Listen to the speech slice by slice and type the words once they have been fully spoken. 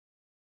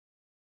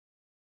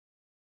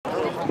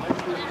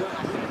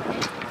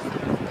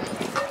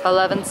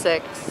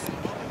11-6.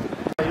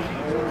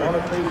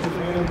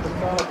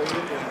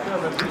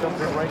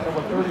 Rank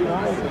number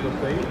 39 in the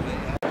state.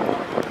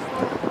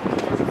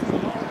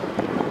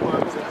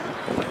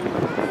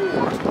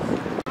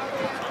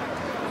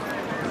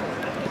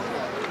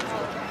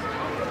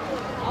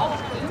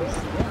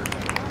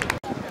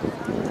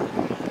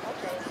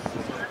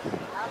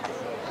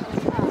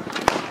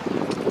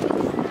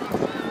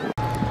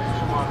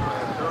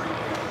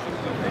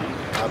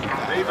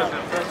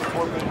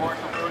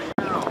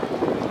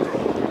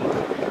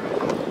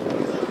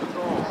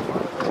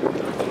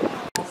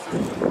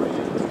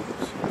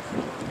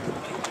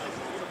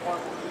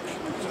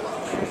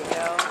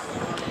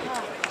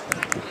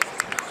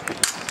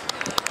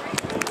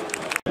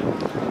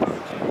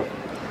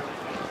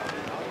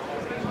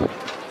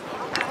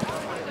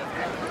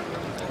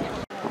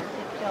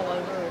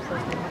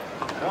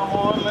 Come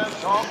on,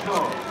 let's talk to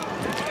him.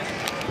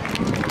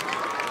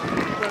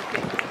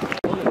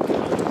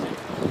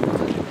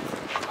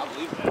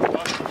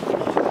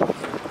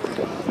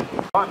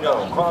 Hondo,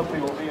 Crosby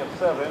will be in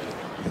 7,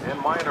 and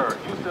Minor,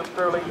 Houston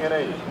Sterling in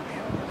 8.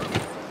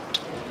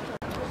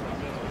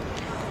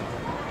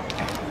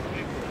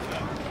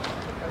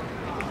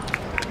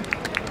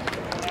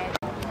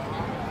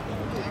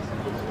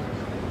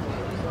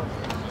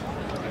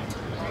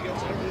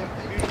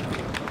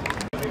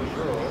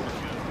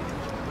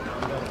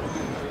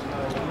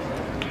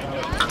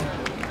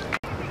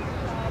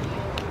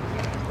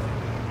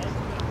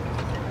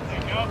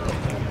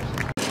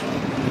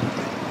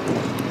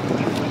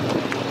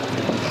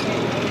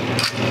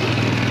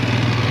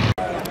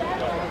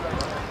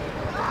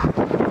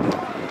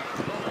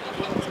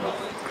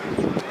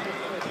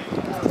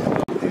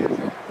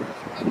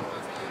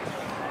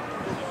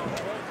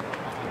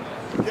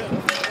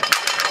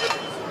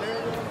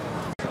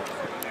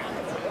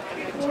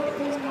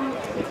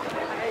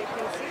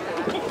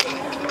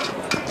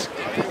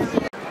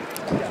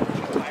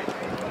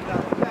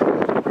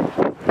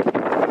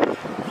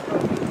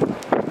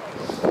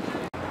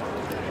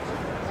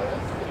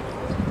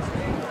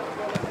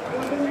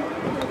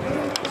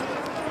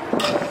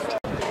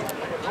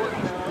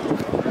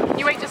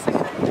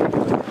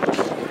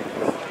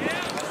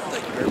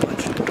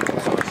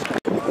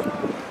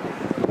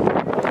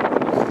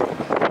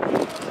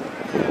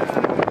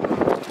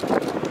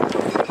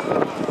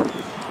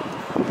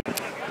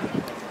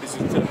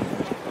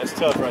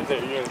 Tough right there.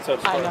 You're in a tough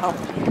spot. I know.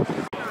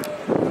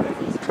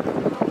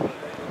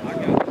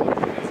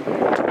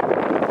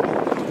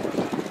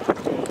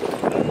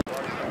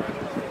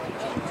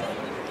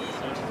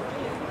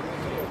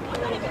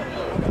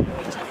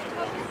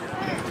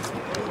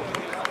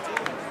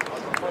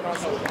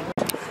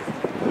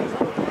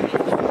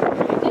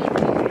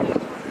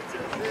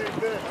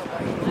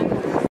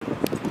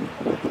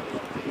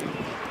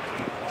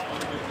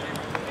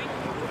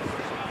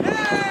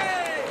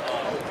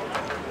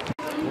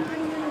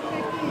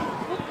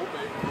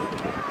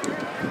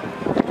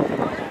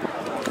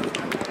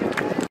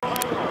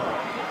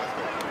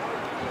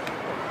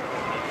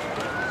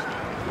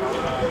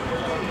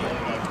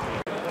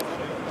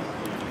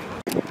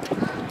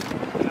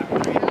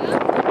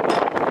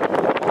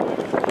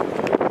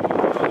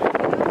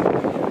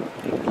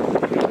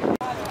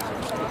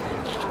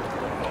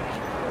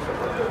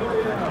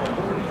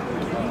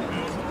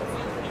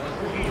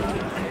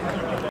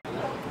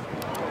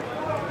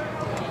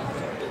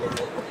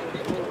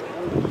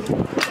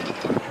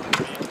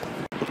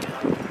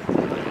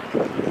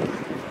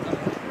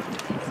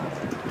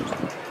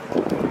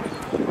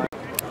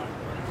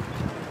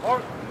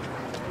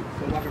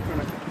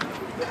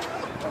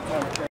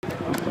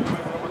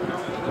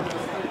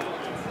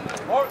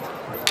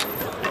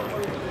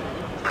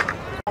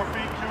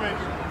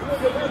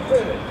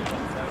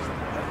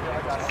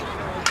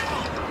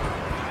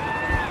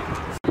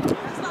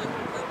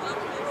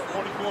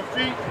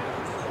 Feet,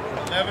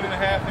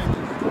 11.5 inches.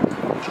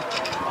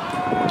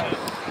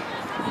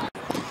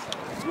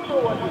 You know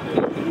what you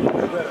did.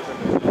 You're better than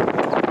this.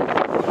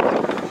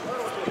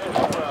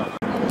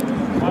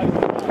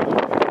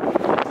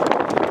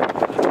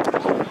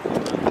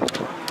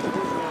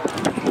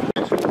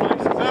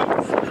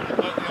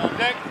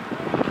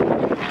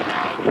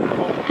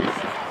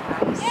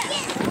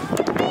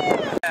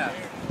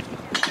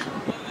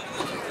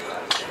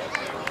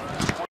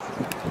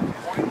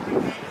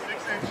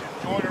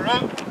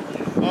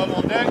 Love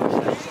on deck,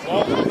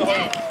 walk in the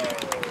hole.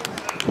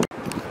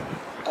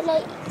 And I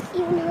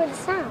even heard the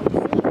sound.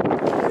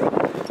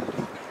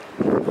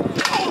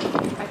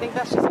 I think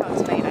that's just how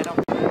it's made. I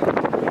don't.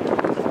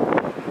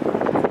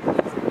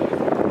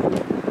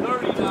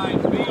 39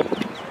 feet,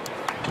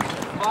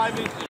 5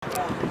 inches.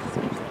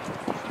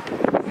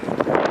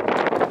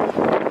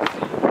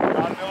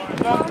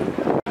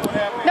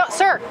 No,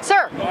 sir.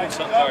 Sorry.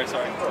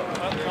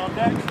 On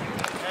deck,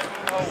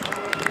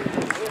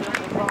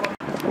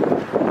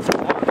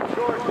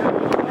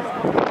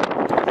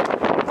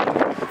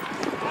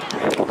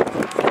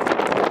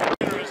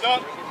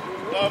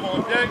 love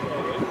on deck,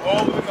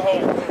 ball in the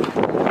hole.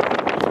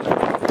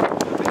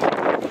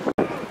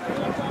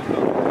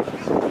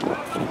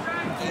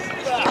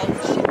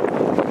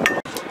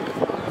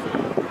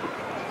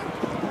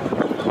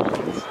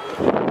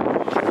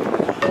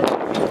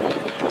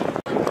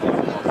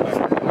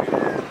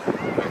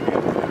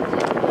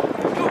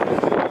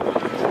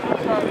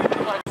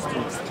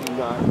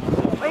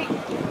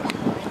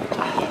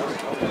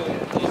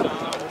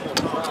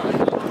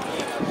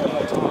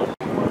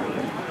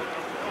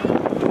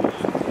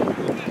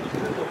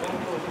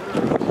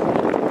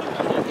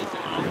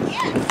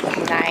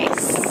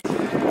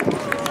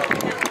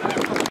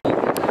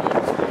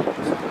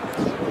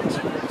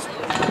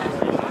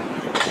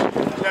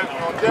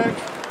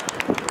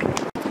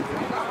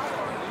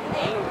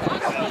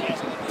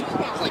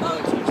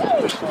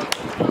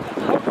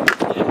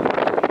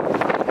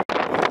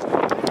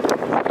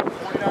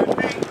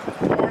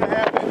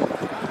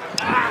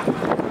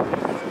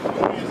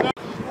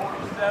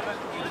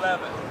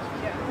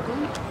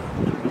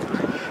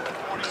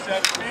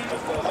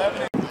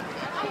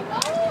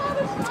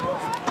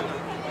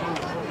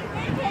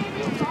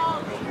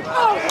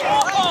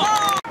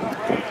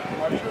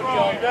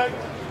 deck.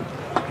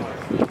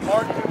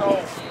 Mark in the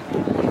hole.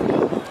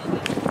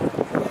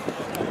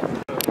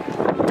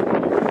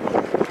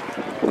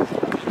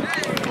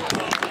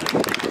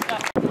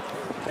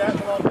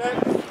 Captain on deck.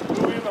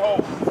 Louis in the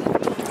hole.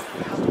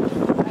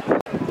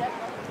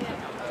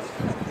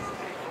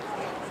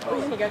 Oh,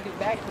 you gotta do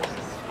back.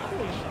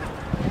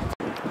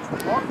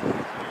 Mark.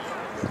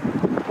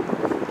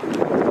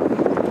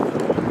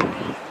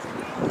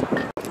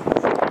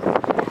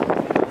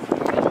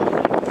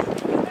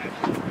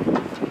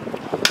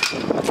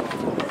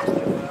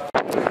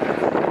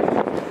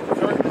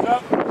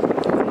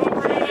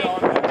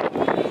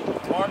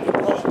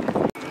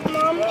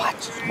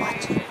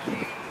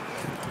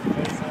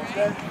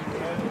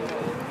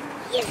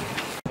 Yes.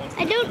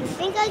 I don't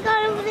think I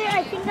got over there.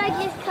 I think I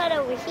just cut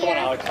over here.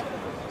 Alex.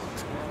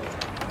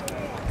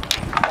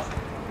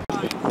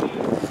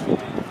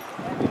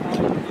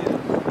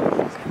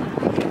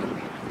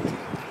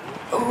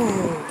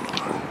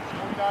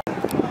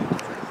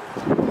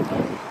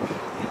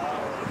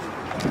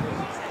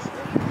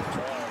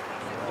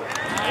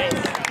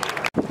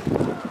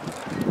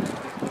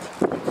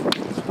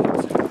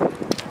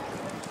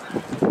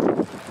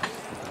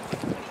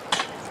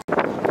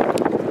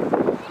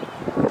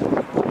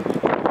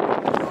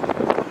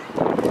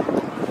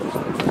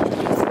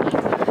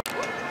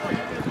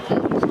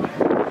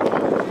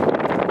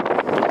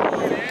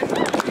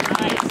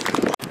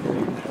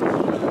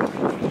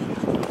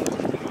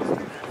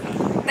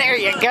 There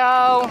you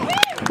go.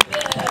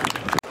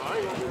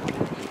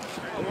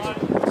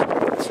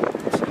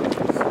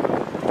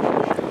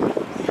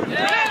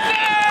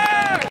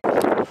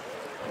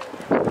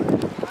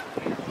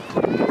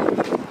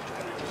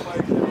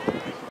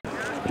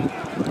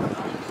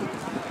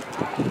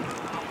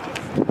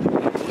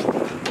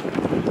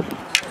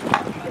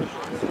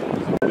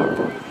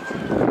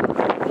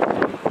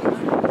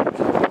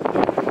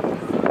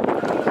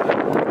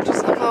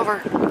 Just look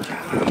over.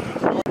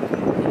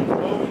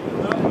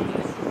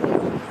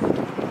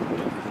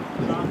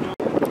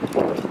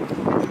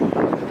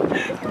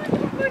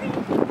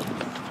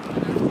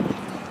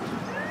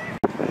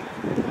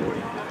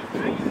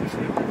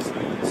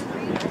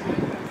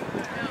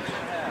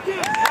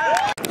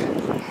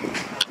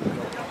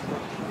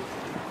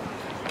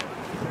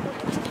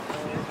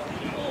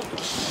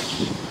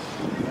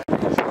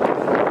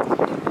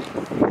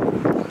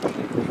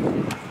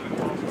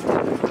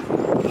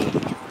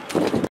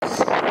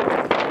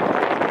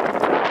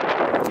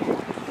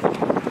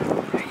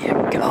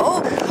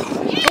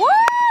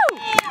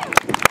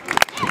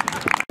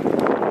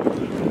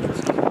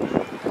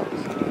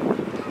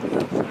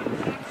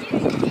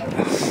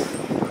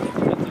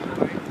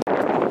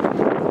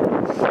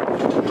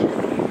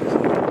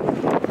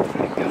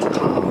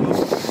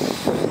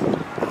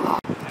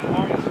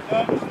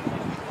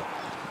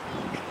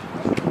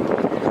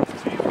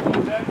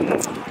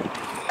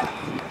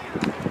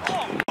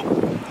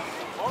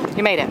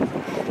 You made it.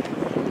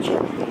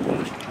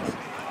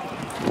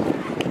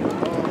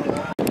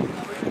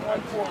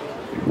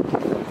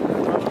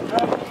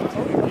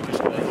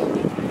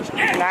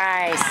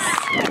 Nice.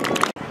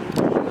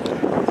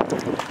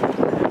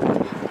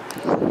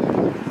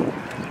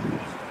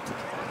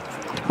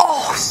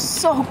 Oh,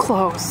 so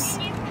close.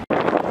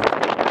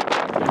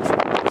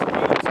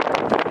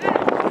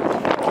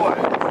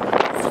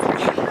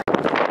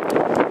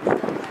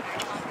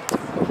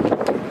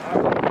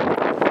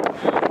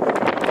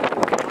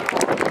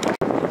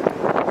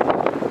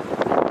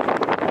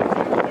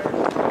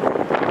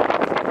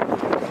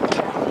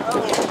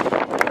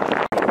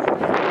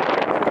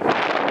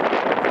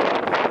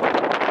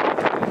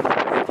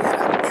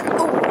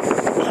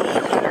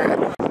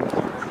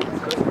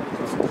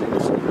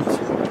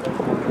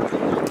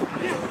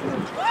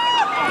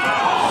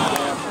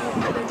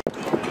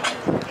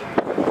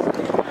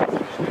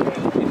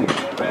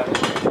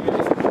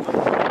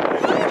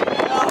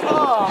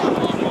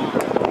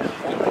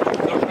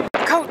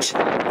 Coach,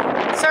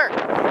 sir.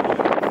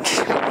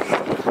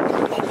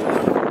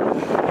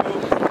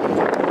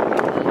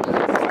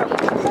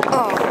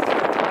 Oh,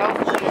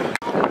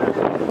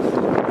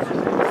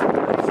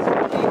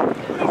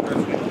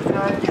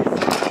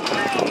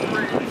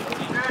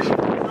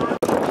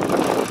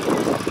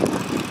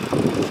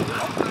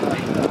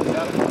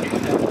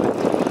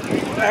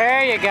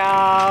 there you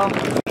go.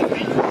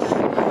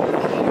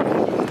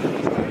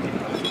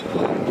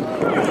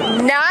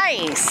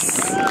 Nice.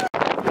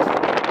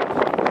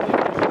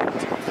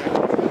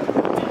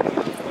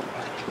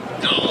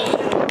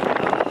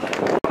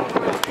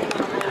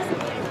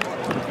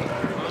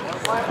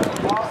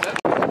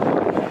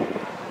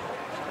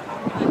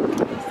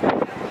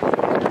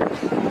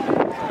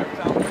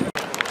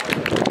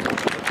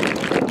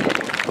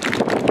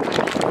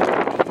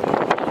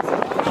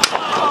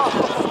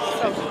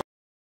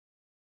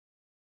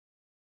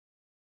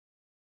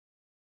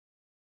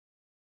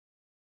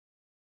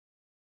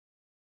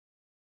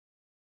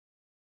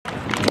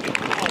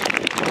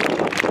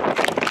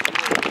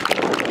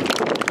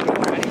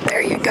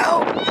 There you go.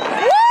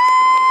 Woo!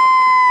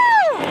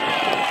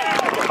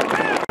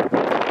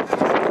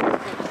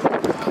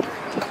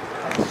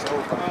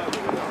 So